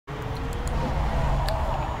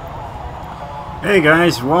Hey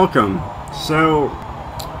guys, welcome. So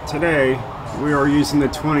today we are using the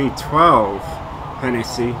 2012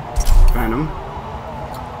 Hennessy Venom.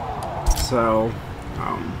 So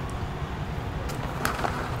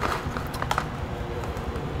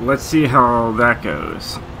let's see how that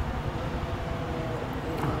goes.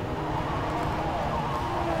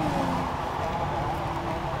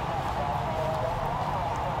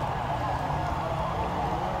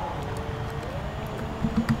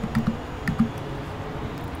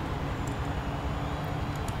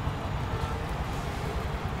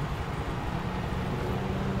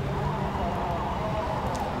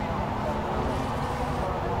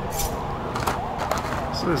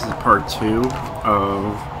 So this is part 2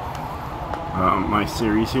 of my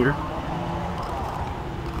series here.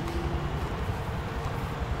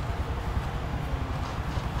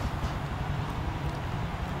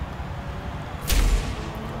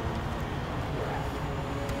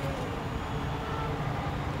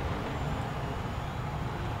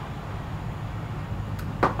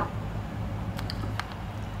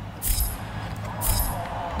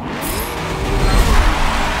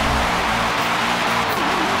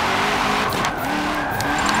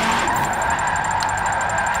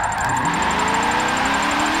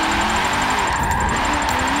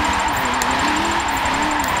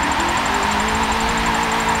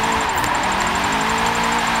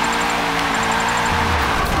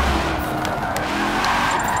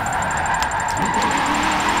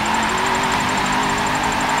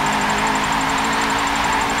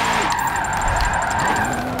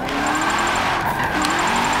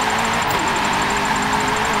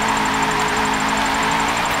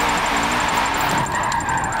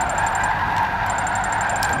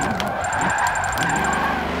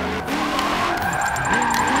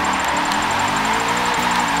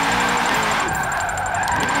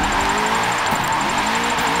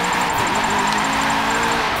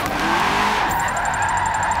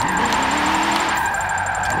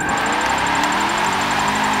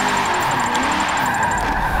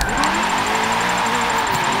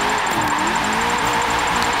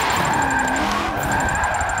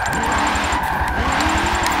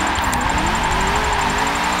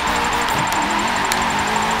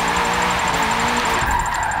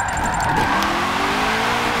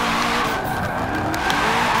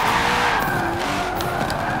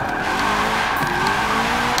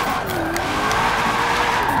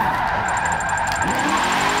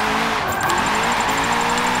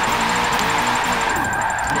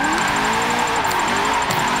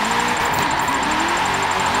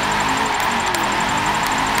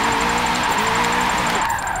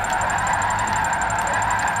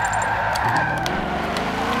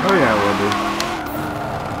 Oh yeah, it will be.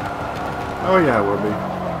 Oh yeah, it will be.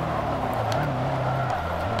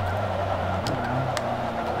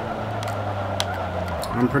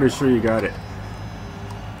 I'm pretty sure you got it.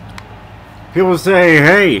 People say,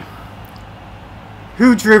 hey,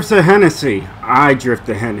 who drifts a Hennessy? I drift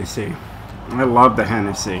the Hennessy. I love the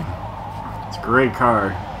Hennessy. It's a great car.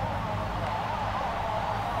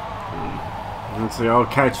 Once they all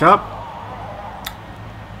catch up.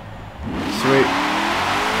 Sweet.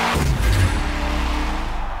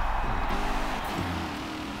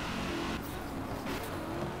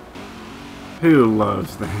 Who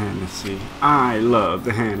loves the Hennessy? I love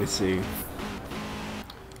the Hennessy.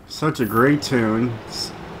 Such a great tune.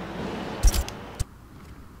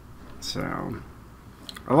 So,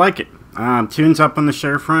 I like it. Tunes up on the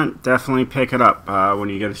Sharefront. Definitely pick it up when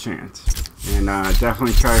you get a chance. And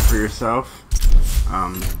definitely try it for yourself.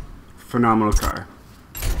 Phenomenal car.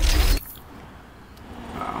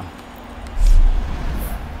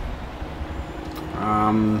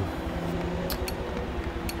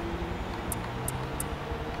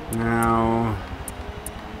 Now,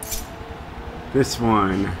 this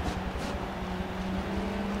one.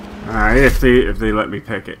 Alright, if they let me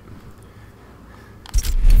pick it.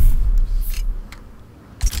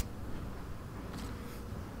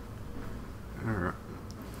 Alright.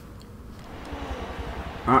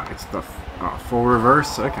 It's the full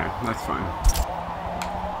reverse. Okay, that's fine.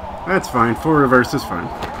 That's fine. Full reverse is fine.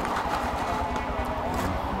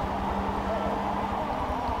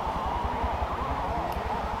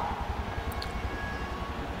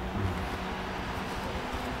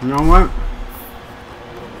 You know what?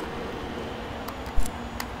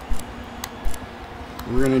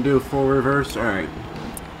 We're gonna do a full reverse. All right.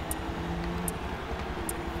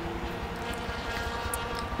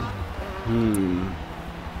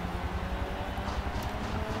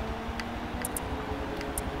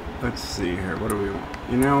 Let's see here. What do we want?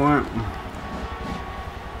 You know what?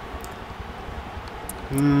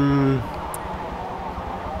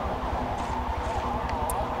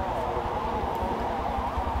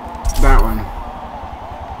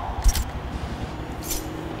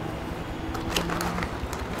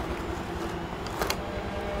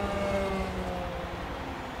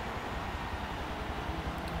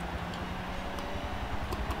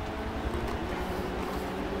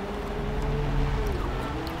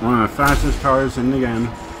 One of the fastest cars in the game.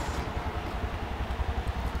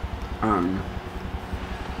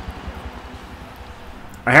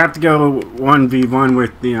 I have to go 1v1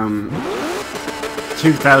 with the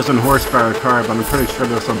 2,000 horsepower car, but I'm pretty sure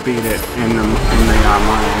this will beat it in the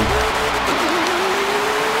mile.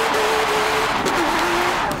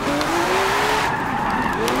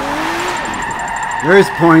 There's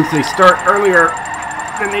points. They start earlier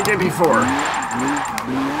than they did before.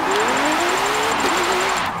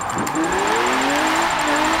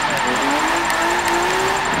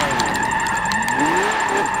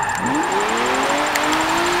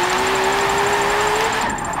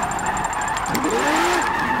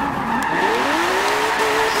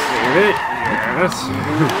 Yes.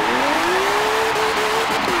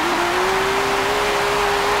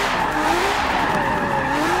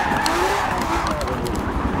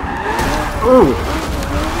 Ooh!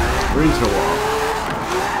 Brings the wall.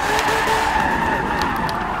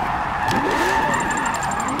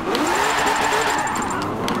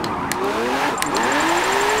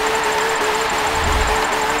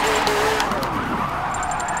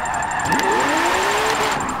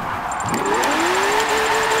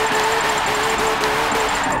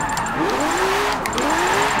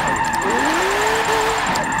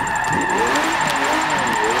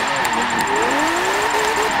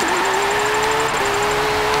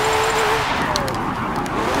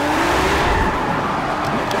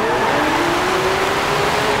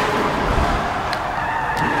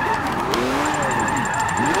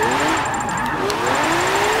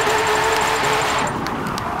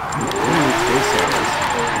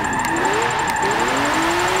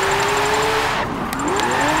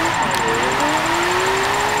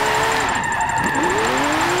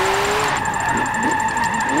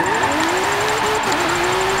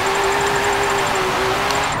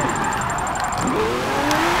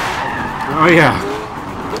 Oh yeah.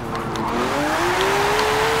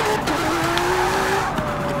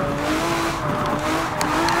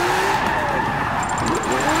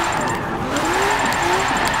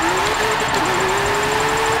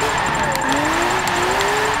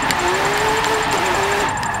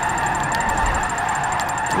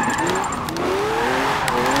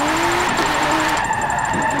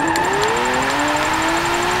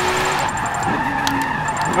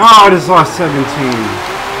 Oh, I just lost 17.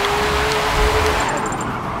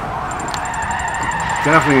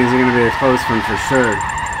 Definitely is going to be a close one for sure.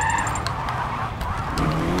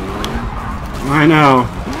 I know.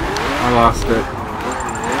 I lost it.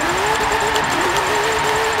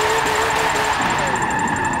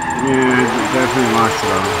 Yeah, I definitely lost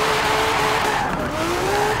it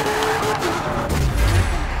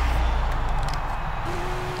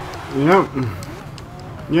all. Yep.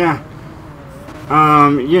 Yeah.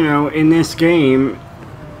 You know, in this game,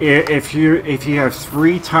 if you have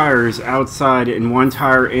 3 tires outside and 1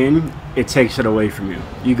 tire in, it takes it away from you.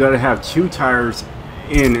 You got to have 2 tires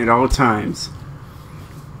in at all times.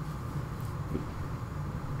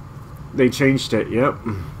 They changed it. Yep.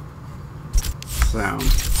 So,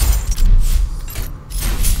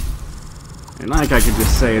 and like I could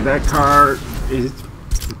just say, that car is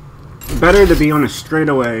better to be on a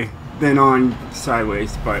straightaway than on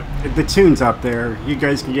sideways, but the tune's up there. You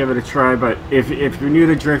guys can give it a try, but if you're new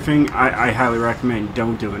to drifting, I highly recommend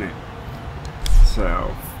don't doing it.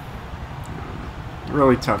 So,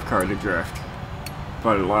 really tough car to drift,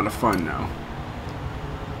 but a lot of fun though.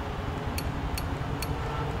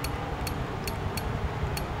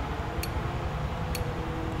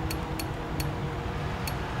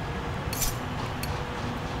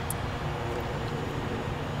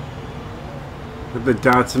 With the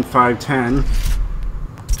Datsun 510.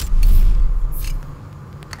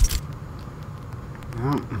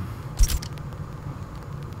 Oh.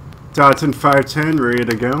 Datsun 510 ready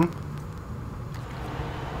to go.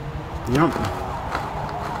 Yep.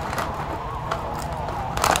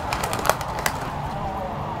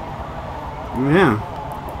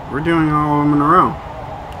 Yeah. We're doing all of them in a row.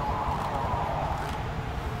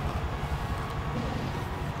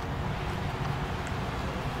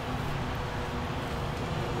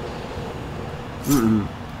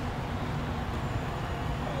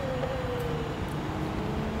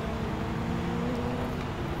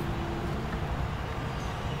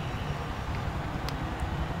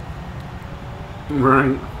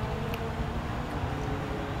 Right.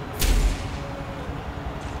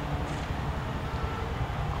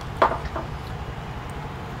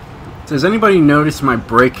 Does anybody notice my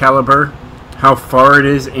brake caliper? How far it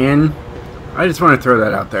is in? I just want to throw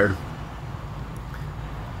that out there.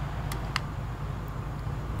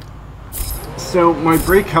 So my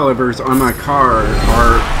brake calipers on my car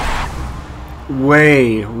are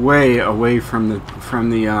way away from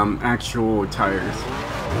the actual tires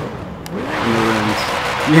and the rims.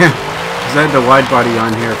 Yeah, because I had the wide body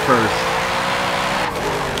on here first.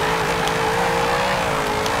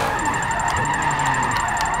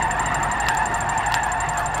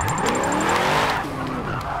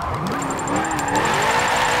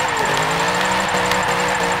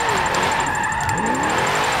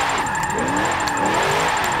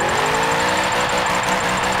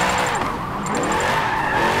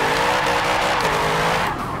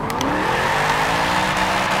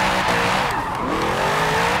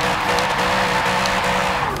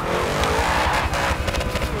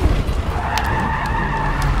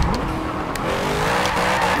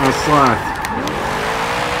 Sloth.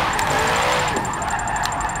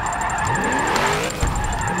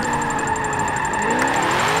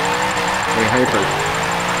 Hey, hyper.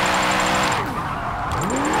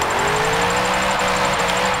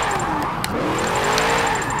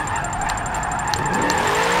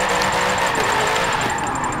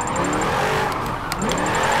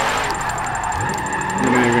 You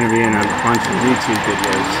know you're going to be in a bunch of YouTube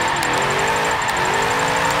videos.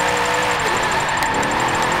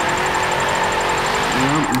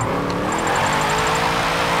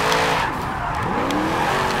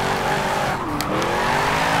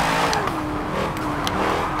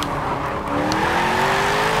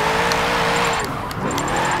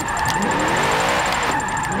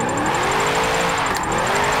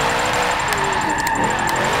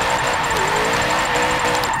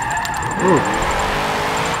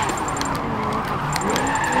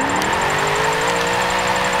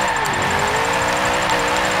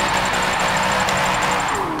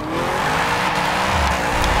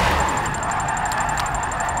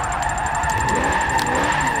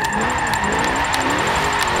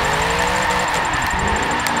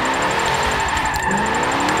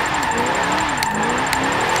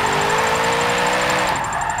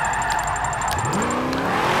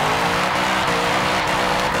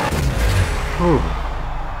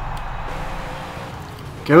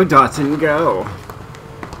 Go, Dotson, go!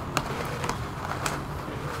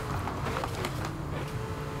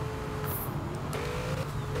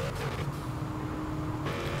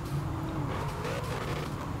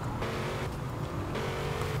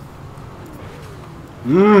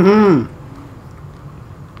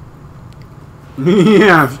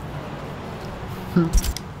 Yeah.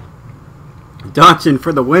 Dotson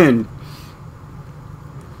for the win.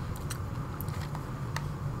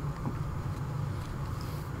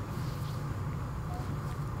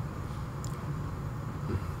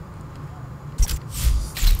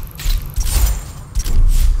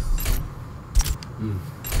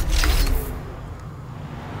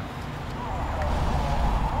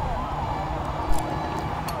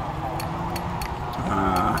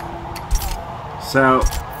 So,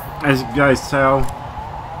 as you guys tell,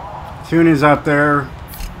 tune is up there.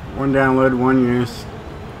 One download, one use.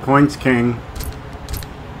 Points king.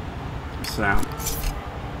 So. I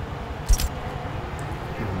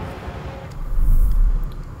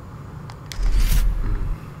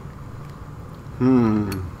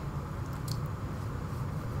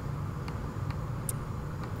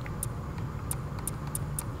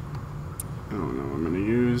don't know what I'm going to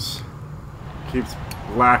use. Keeps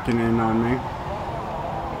blacking in on me.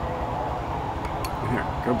 Here,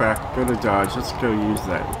 go back, go to Dodge. Let's go use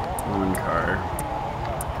that one car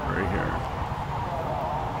right here.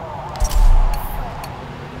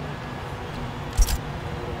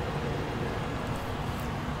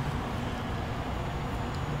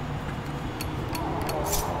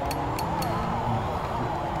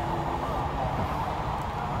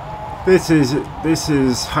 This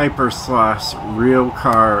is Hypersloth's real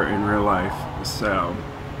car in real life, so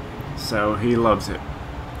he loves it.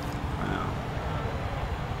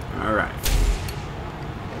 All right.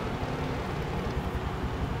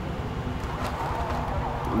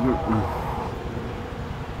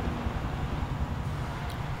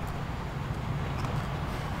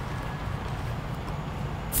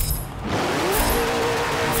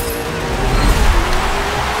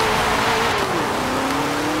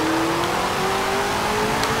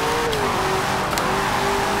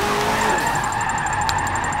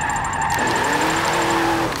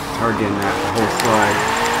 Targeting that whole slide,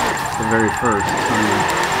 the very first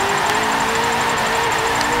time.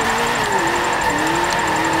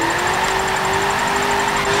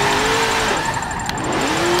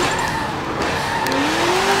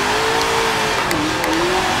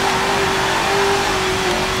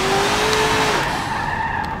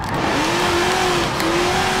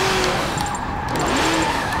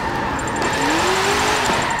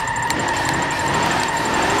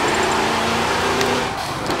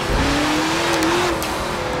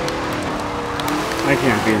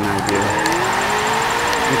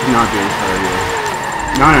 I cannot be in car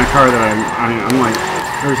view. Not in a car that I'm like,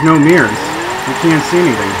 there's no mirrors. You can't see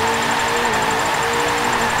anything.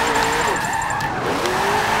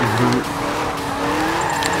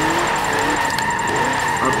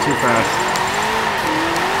 Up too fast.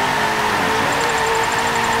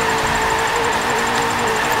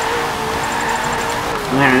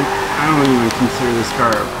 Man, I don't even consider this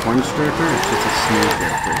car a punch drifter, it's just a smooth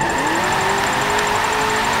drifter.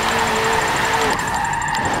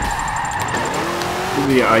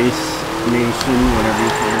 The Ice Nation, whatever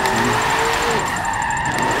you call it.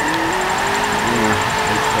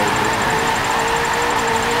 Yeah, it's so good.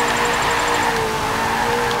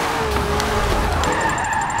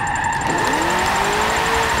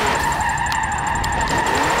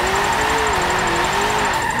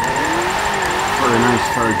 For a nice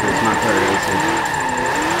Charger, it's not very racing.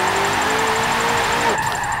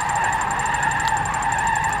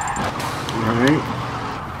 Alright.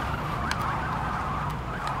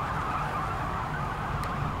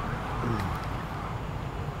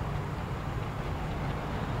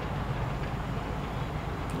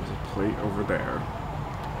 Plate over there.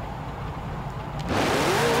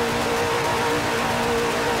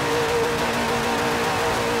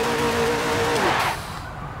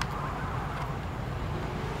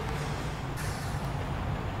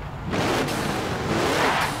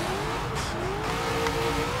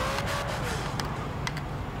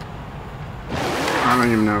 I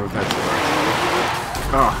don't even know if that's right.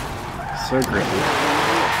 Oh, so grippy.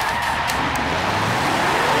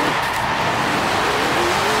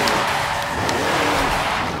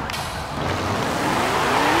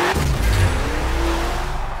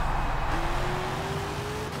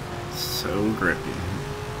 So grippy.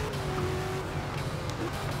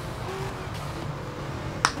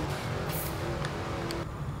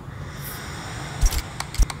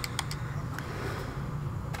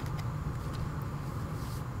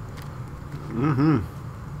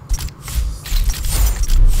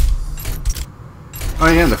 Oh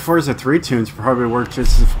yeah, the Forza 3 tunes probably work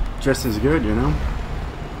just as good, you know.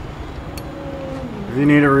 If you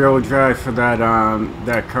need a real drive for that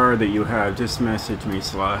that car that you have, just message me,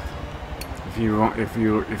 Sloth. If you want it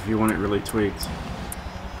really tweaked.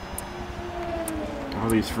 All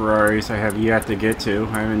these Ferraris I have yet to get to.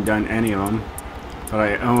 I haven't done any of them, but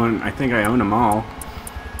I think I own them all.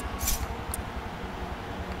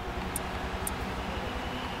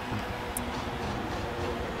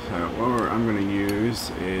 So what I'm going to use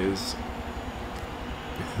is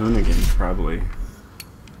Hoonigan, probably.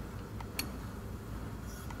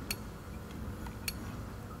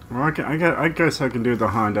 Well, I guess I can do the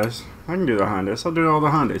Hondas. I can do the Hondas. I'll do all the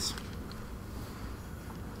Hondas.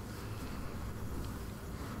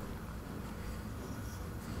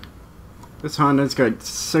 This Honda's got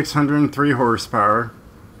 603 horsepower,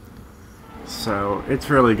 so it's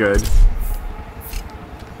really good.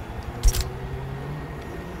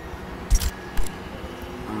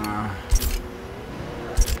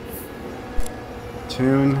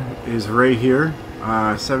 Tune is right here.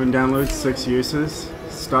 7 downloads, 6 uses.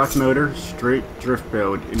 Stock motor, straight drift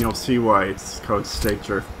build, and you'll see why it's called straight.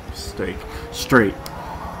 So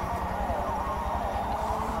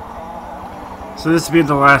this will be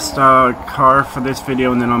the last car for this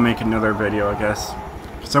video, and then I'll make another video, I guess,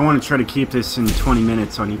 because I want to try to keep this in 20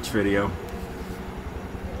 minutes on each video.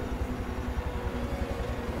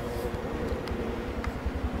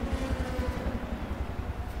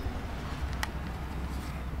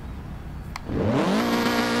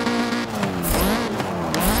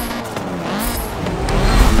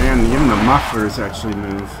 Even the mufflers actually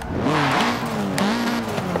move.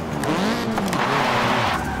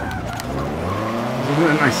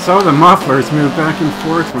 I saw the mufflers move back and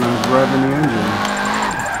forth when I was revving the engine.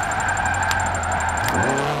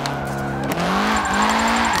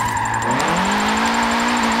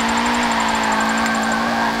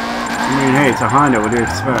 I mean, hey, it's a Honda, what do you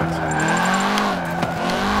expect?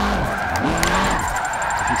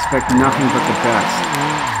 Expect nothing but the best.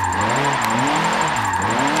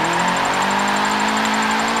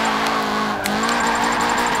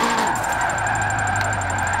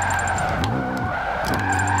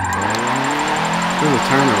 There's a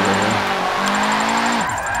turn over there.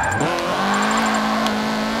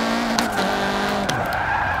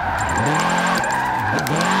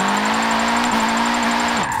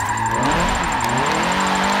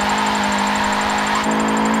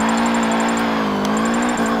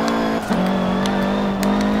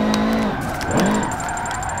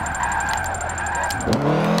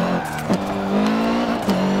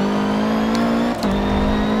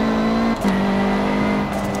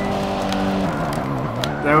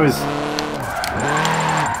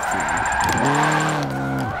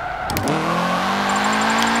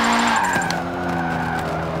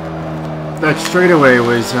 that straightaway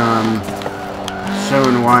was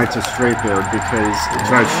showing why it's a straight build, because it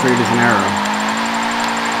drives straight as an arrow.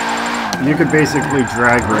 You could basically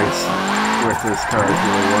drag race with this car if you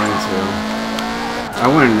really wanted to.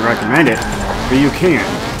 I wouldn't recommend it, but you can.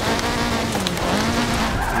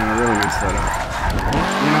 And I really messed that up.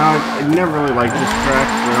 You know, I never really liked this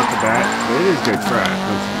track right off the bat, but it is good track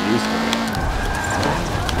once you get used to it.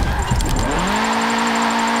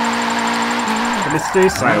 But it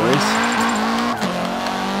stays sideways.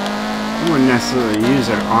 I wouldn't necessarily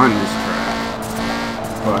use it on this track,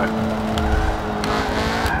 but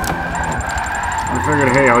I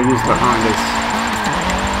figured, hey, I'll use the Hondas.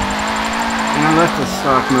 And I left the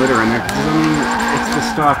stock motor in there because, I mean, it's the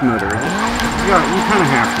stock motor. You kind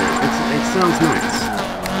of have to. It sounds nice.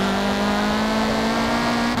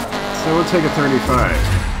 So we'll take a 35.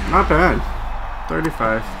 Not bad.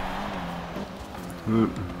 35.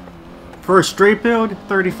 For a straight build,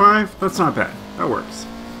 35, that's not bad. That works.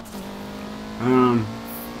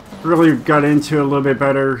 Really got into it a little bit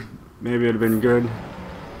better. Maybe it would have been good.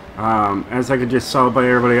 As I could just saw by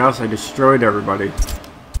everybody else, I destroyed everybody.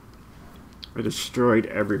 I destroyed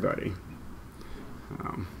everybody.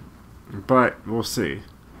 But we'll see.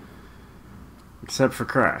 Except for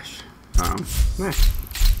Crash.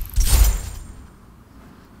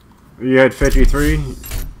 You had 53.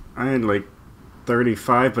 I had like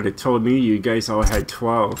 35, but it told me you guys all had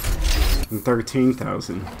 12 and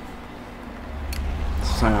 13,000.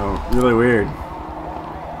 So really weird.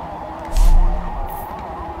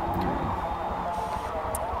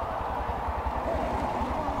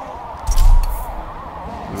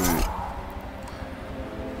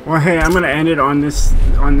 Well, hey, I'm gonna end it on this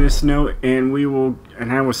note, and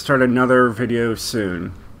I will start another video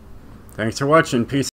soon. Thanks for watching. Peace.